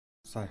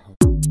最後。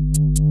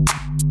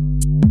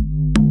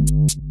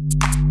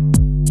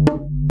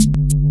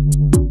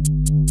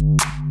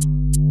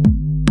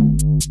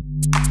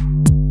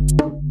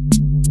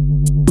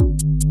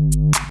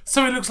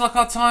So it looks like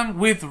our time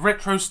with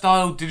retro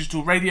style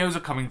digital radios are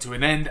coming to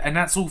an end, and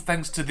that's all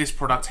thanks to this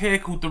product here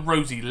called the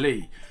Rosie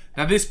Lee.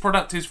 Now this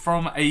product is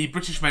from a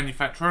British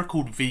manufacturer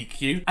called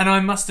VQ, and I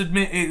must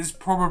admit it is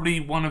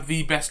probably one of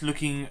the best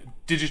looking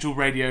digital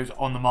radios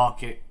on the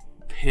market,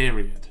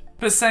 period.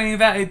 But saying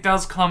that, it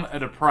does come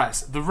at a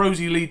price. The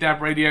Rosie Lee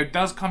DAB radio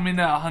does come in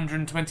at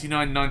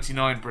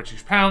 £129.99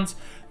 British pounds.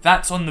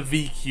 That's on the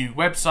VQ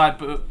website,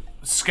 but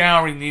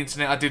scouring the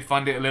internet I did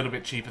find it a little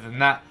bit cheaper than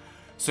that.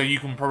 So you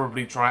can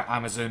probably try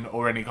Amazon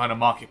or any kind of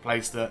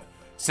marketplace that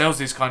sells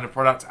this kind of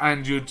product,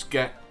 and you'd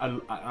get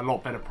a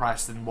lot better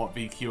price than what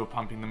VQ are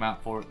pumping them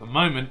out for at the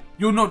moment.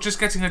 You're not just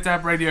getting a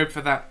DAB radio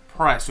for that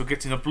price, you're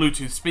getting a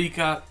Bluetooth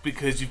speaker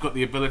because you've got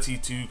the ability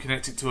to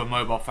connect it to a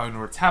mobile phone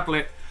or a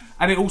tablet,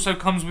 and it also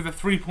comes with a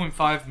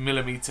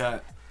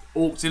 3.5mm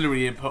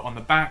auxiliary input on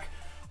the back,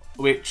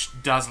 which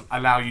does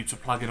allow you to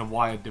plug in a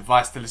wired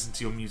device to listen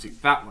to your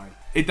music that way.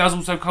 It does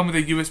also come with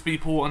a USB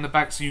port on the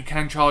back, so you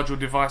can charge your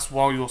device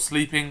while you're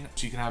sleeping.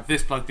 So you can have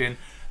this plugged in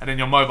and then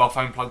your mobile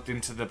phone plugged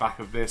into the back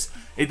of this.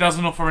 It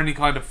doesn't offer any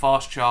kind of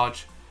fast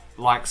charge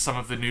like some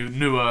of the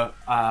newer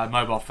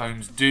mobile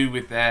phones do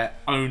with their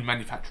own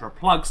manufacturer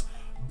plugs,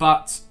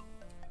 but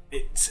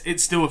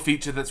it's still a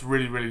feature that's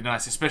really, really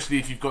nice, especially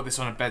if you've got this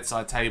on a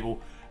bedside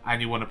table and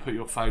you want to put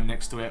your phone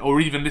next to it, or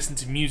even listen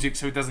to music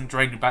so it doesn't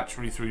drain your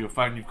battery through your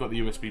phone. You've got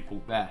the USB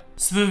port there.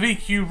 So the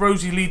VQ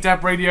Rosie Lee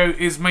DAB radio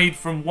is made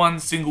from one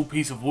single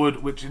piece of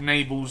wood, which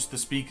enables the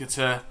speaker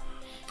to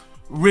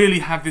really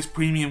have this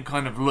premium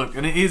kind of look,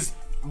 and it is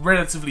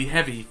relatively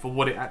heavy for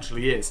what it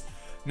actually is.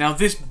 Now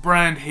this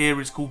brand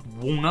here is called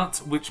Walnut,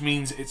 which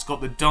means it's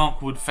got the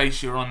dark wood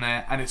fascia on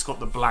there and it's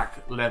got the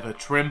black leather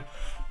trim.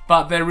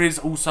 But there is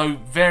also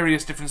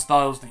various different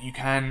styles that you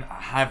can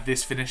have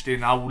this finished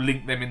in. I will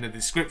link them in the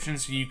description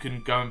so you can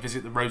go and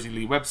visit the Rosie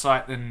Lee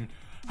website and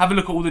have a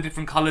look at all the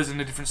different colours and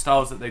the different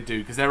styles that they do,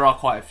 because there are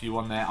quite a few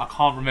on there. I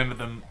can't remember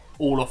them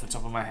all off the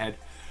top of my head,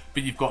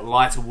 but you've got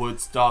lighter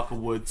woods, darker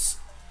woods,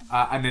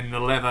 and then the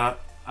leather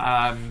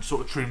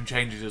sort of trim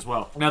changes as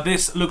well. Now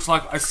this looks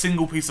like a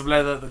single piece of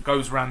leather that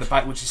goes around the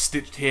back, which is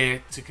stitched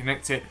here to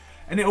connect it,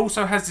 and it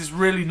also has this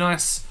really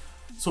nice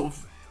sort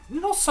of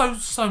not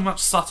so much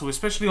subtle,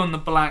 especially on the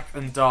black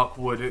and dark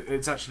wood.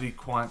 It's actually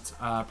quite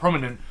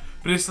prominent,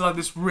 but it's like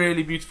this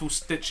really beautiful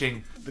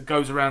stitching that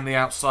goes around the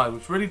outside,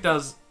 which really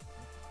does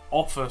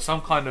offer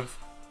some kind of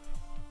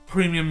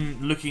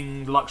premium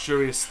looking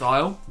luxurious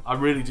style. I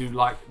really do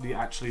like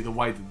the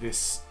way that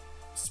this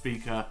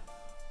speaker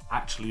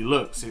actually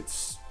looks.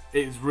 It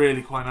is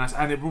really quite nice,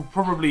 and it will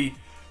probably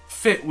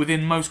fit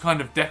within most kind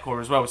of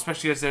decor as well,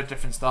 especially as there are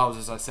different styles.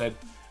 As I said,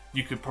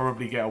 you could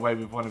probably get away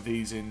with one of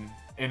these in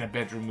a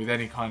bedroom with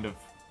any kind of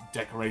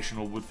decoration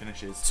or wood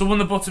finishes. So on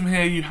the bottom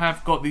here you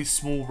have got these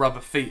small rubber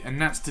feet, and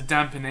that's to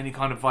dampen any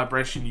kind of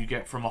vibration you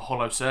get from a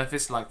hollow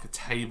surface like the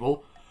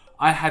table.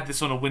 I had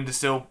this on a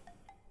windowsill,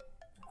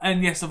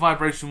 and yes, the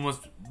vibration was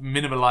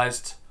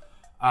minimalised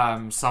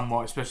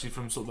somewhat, especially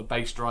from sort of the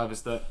bass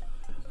drivers that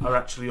are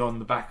actually on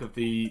the back of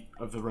the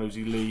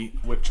Rosie Lee,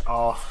 which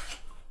are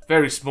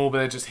very small, but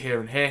they're just here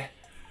and here.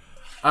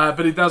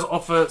 But it does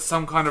offer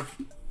some kind of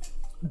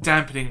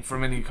dampening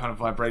from any kind of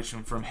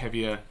vibration from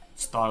heavier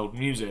styled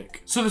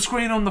music. So the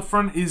screen on the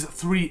front is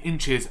 3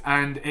 inches,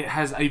 and it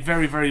has a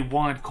very, very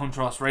wide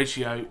contrast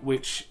ratio,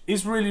 which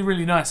is really,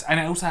 really nice, and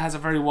it also has a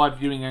very wide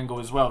viewing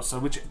angle as well, so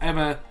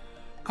whichever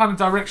kind of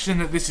direction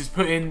that this is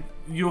put in,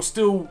 you're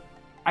still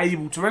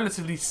able to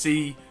relatively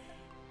see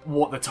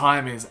what the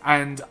time is.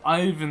 And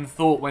I even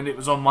thought when it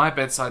was on my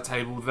bedside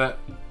table that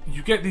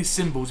you get these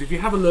symbols. If you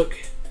have a look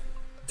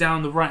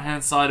down the right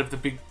hand side of the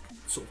big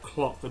sort of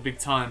clock, the big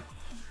time,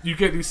 you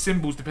get these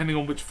symbols depending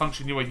on which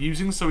function you are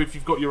using. So if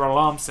you've got your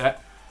alarm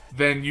set,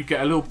 then you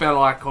get a little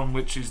bell icon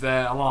which is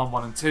there, alarm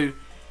 1 and 2.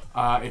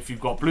 If you've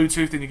got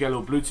Bluetooth, then you get a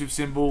little Bluetooth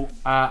symbol,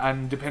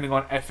 and depending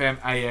on FM,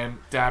 AM,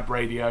 DAB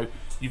radio,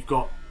 you've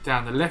got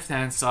down the left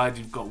hand side,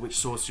 you've got which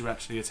source you're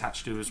actually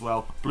attached to as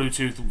well,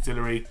 Bluetooth,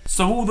 auxiliary.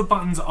 So all the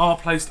buttons are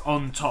placed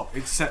on top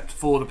except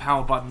for the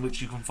power button,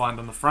 which you can find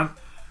on the front,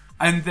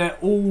 and they're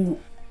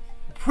all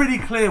pretty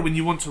clear when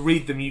you want to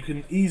read them. You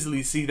can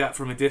easily see that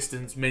from a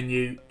distance: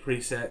 menu,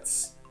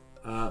 presets,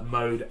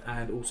 mode,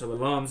 and also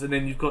alarms. And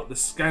then you've got the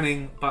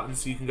scanning button,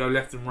 so you can go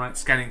left and right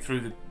scanning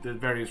through the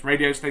various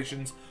radio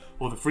stations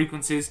or the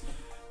frequencies.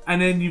 And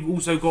then you've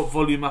also got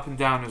volume up and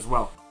down as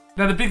well.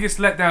 Now the biggest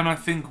letdown I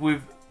think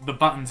with the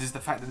buttons is the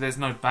fact that there's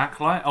no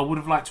backlight. I would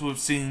have liked to have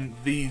seen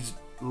these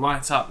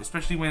light up,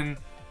 especially when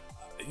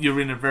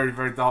you're in a very,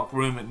 very dark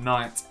room at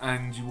night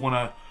and you want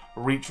to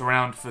reach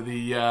around for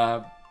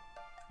the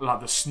like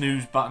the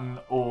snooze button,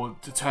 or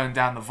to turn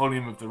down the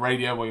volume of the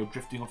radio while you're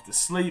drifting off to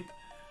sleep.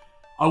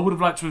 I would have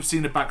liked to have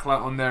seen a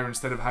backlight on there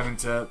instead of having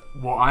to,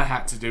 what I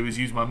had to do is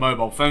use my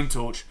mobile phone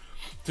torch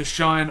to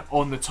shine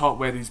on the top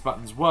where these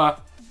buttons were,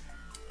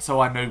 so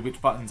I know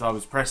which buttons I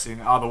was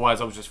pressing. Otherwise,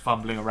 I was just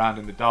fumbling around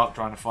in the dark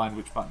trying to find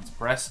which button to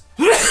press.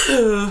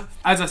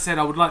 As I said,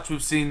 I would like to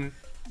have seen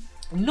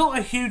not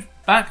a huge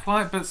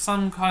backlight, but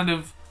some kind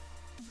of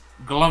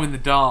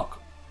glow-in-the-dark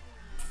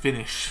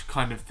finish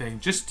kind of thing,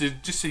 just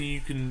so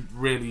you can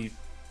really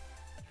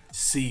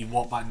see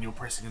what button you're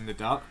pressing in the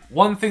dark.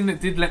 One thing that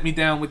did let me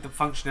down with the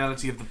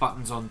functionality of the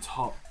buttons on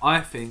top, I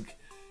think,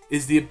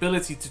 is the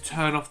ability to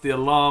turn off the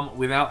alarm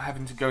without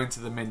having to go into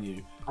the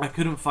menu. I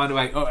couldn't find a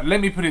way. Oh,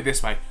 let me put it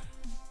this way.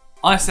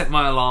 I set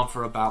my alarm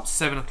for about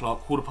 7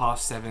 o'clock,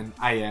 7:15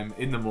 AM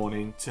in the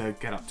morning to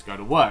get up to go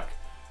to work.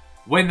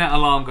 When that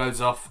alarm goes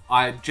off,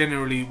 I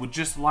generally would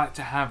just like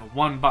to have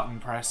one button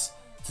press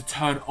to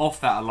turn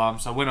off that alarm,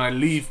 so when I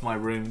leave my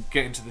room,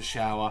 get into the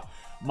shower,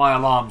 my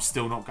alarm's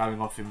still not going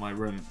off in my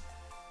room.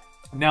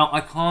 Now, I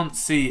can't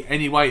see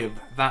any way of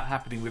that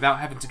happening without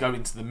having to go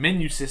into the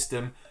menu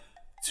system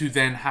to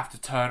then have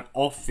to turn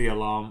off the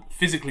alarm,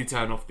 physically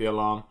turn off the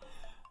alarm,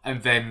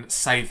 and then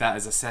save that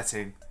as a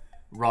setting,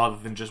 rather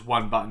than just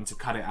one button to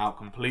cut it out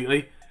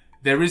completely.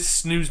 There is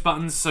snooze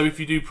buttons, so if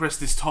you do press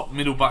this top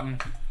middle button,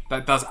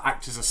 that does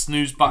act as a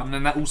snooze button,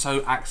 and that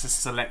also acts as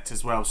select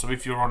as well. So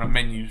if you're on a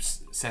menu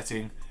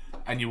setting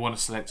and you want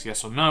to select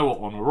yes or no,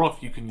 or on or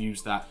off, you can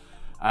use that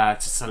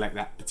to select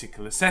that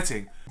particular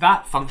setting.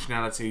 That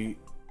functionality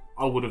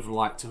I would have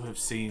liked to have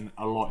seen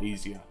a lot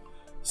easier.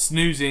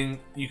 Snoozing,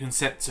 you can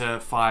set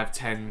to 5,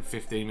 10,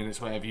 15 minutes,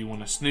 whatever you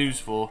want to snooze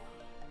for,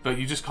 but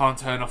you just can't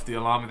turn off the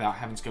alarm without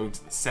having to go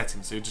into the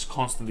settings, so you're just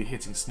constantly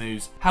hitting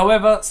snooze.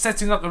 However,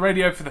 setting up the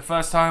radio for the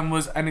first time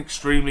was an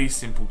extremely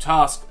simple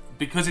task.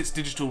 Because it's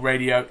digital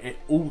radio, it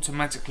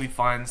automatically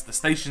finds the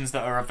stations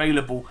that are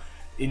available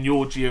in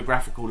your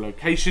geographical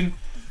location.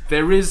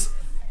 There is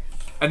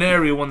an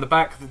aerial on the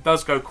back that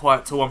does go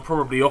quite tall. I'm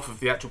probably off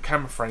of the actual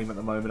camera frame at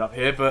the moment up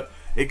here, but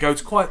it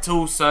goes quite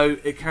tall, so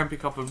it can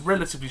pick up a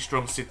relatively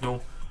strong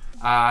signal.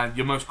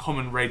 Your most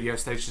common radio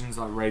stations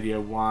like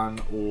Radio 1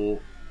 or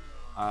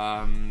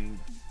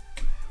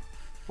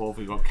what have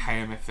we got,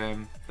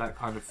 KMFM, that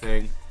kind of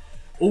thing.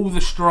 All the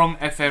strong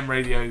FM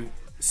radio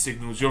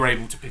signals you're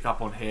able to pick up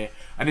on here,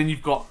 and then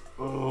you've got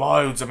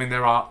loads. I mean,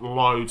 there are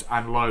loads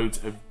and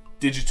loads of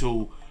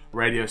digital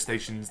radio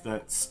stations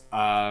that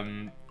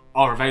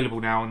are available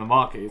now on the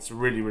market. It's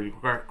really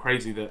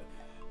crazy that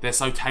they're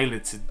so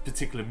tailored to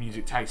particular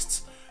music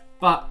tastes.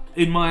 But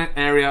in my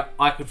area,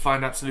 I could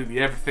find absolutely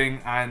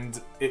everything,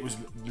 and it was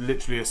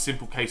literally a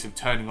simple case of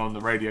turning on the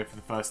radio for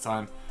the first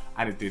time,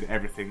 and it did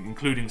everything,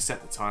 including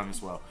set the time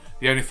as well.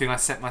 The only thing I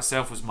set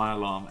myself was my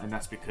alarm, and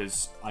that's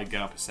because I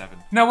get up at 7.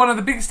 Now, one of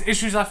the biggest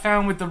issues I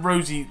found with the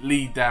Rosie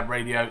Lee DAB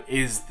radio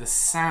is the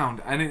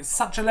sound, and it's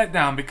such a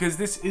letdown because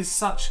this is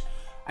such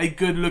a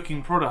good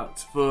looking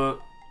product for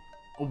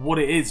what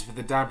it is for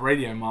the DAB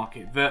radio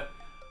market that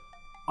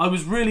I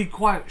was really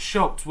quite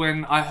shocked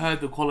when I heard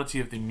the quality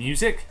of the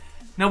music.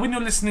 Now, when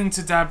you're listening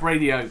to DAB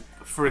radio,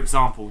 for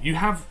example, you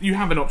have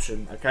an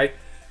option, okay?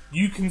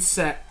 You can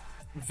set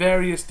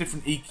various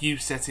different EQ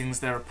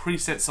settings. There are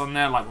presets on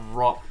there like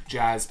rock,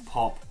 jazz,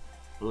 pop,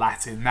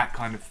 Latin, that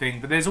kind of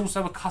thing, but there's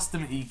also a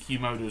custom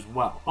EQ mode as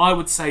well. I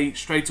would say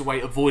straight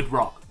away avoid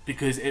rock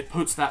because it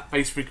puts that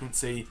bass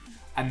frequency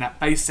and that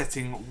bass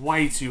setting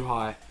way too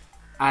high,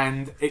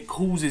 and it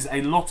causes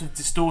a lot of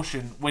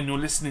distortion when you're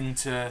listening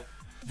to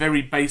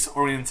very bass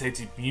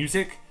orientated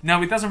music.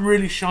 Now, it doesn't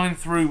really shine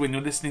through when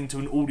you're listening to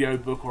an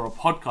audiobook or a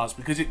podcast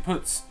because it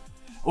puts,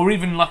 or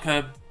even like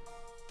a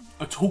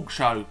talk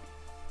show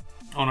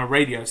on a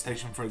radio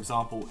station, for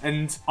example,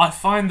 and I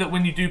find that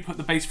when you do put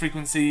the bass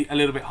frequency a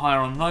little bit higher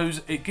on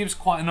those, it gives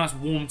quite a nice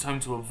warm tone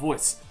to a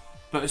voice.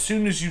 But as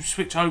soon as you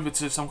switch over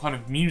to some kind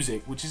of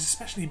music, which is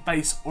especially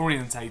bass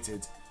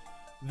orientated,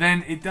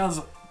 then it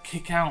does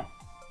kick out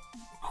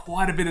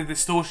quite a bit of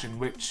distortion,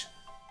 which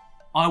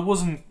I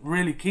wasn't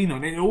really keen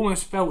on. It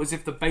almost felt as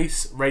if the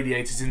bass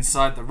radiators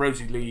inside the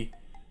Rosie Lee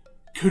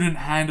couldn't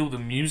handle the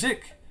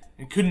music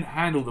and couldn't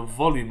handle the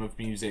volume of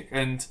music,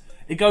 and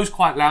it goes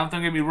quite loud,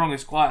 don't get me wrong,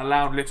 it's quite a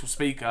loud little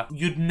speaker.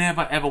 You'd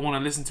never ever want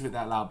to listen to it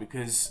that loud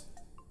because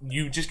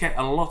you just get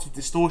a lot of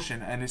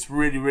distortion and it's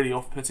really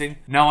off-putting.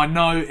 Now, I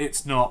know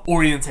it's not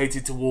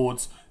orientated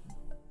towards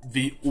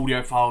the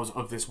audiophiles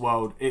of this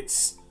world.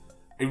 It's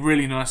a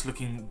really nice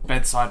looking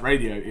bedside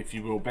radio, if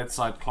you will,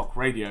 bedside clock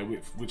radio,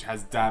 which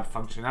has DAB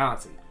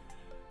functionality.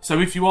 So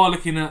if you are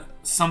looking at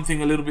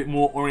something a little bit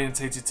more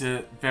orientated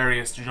to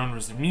various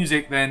genres of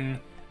music, then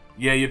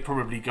yeah, you'd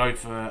probably go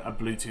for a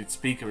Bluetooth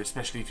speaker,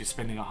 especially if you're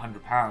spending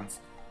 £100,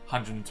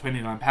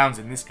 £129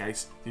 in this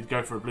case, you'd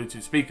go for a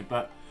Bluetooth speaker.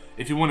 But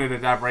if you wanted a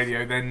DAB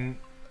radio, then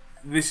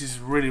this is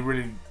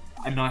really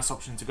a nice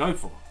option to go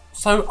for.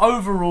 So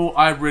overall,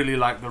 I really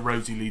like the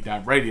Rosie Lee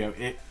DAB radio.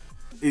 It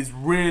is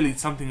really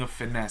something of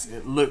finesse.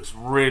 It looks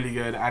really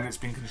good and it's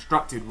been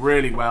constructed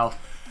really well,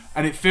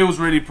 and it feels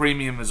really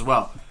premium as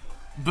well.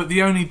 But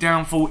the only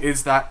downfall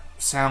is that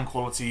sound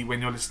quality when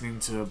you're listening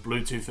to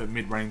Bluetooth at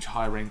mid-range,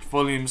 high-range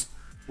volumes,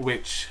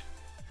 which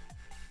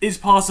is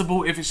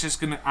passable if it's just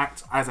going to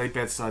act as a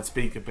bedside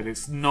speaker, but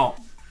it's not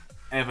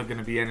ever going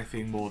to be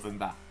anything more than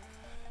that.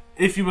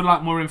 If you would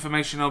like more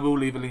information, I will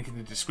leave a link in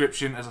the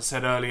description. As I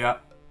said earlier,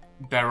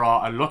 there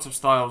are a lot of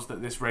styles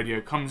that this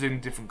radio comes in,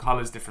 different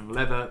colours, different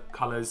leather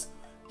colours,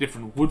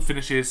 different wood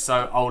finishes,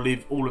 so I'll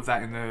leave all of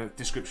that in the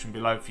description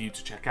below for you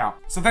to check out.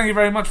 So thank you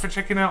very much for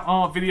checking out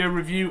our video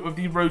review of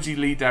the Rosie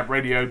Lee DAB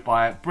Radio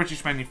by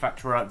British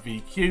manufacturer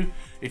VQ.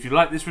 If you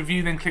like this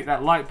review, then click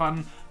that like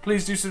button.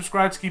 Please do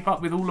subscribe to keep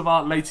up with all of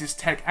our latest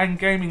tech and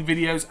gaming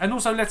videos, and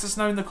also let us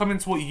know in the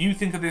comments what you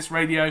think of this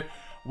radio,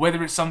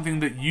 whether it's something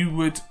that you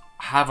would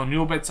have on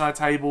your bedside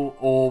table,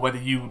 or whether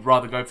you would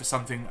rather go for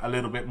something a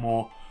little bit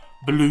more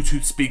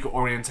Bluetooth speaker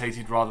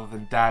orientated rather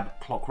than DAB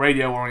clock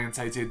radio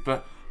orientated.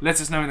 But let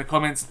us know in the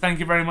comments. Thank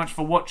you very much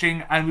for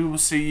watching, and we will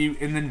see you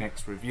in the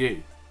next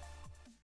review.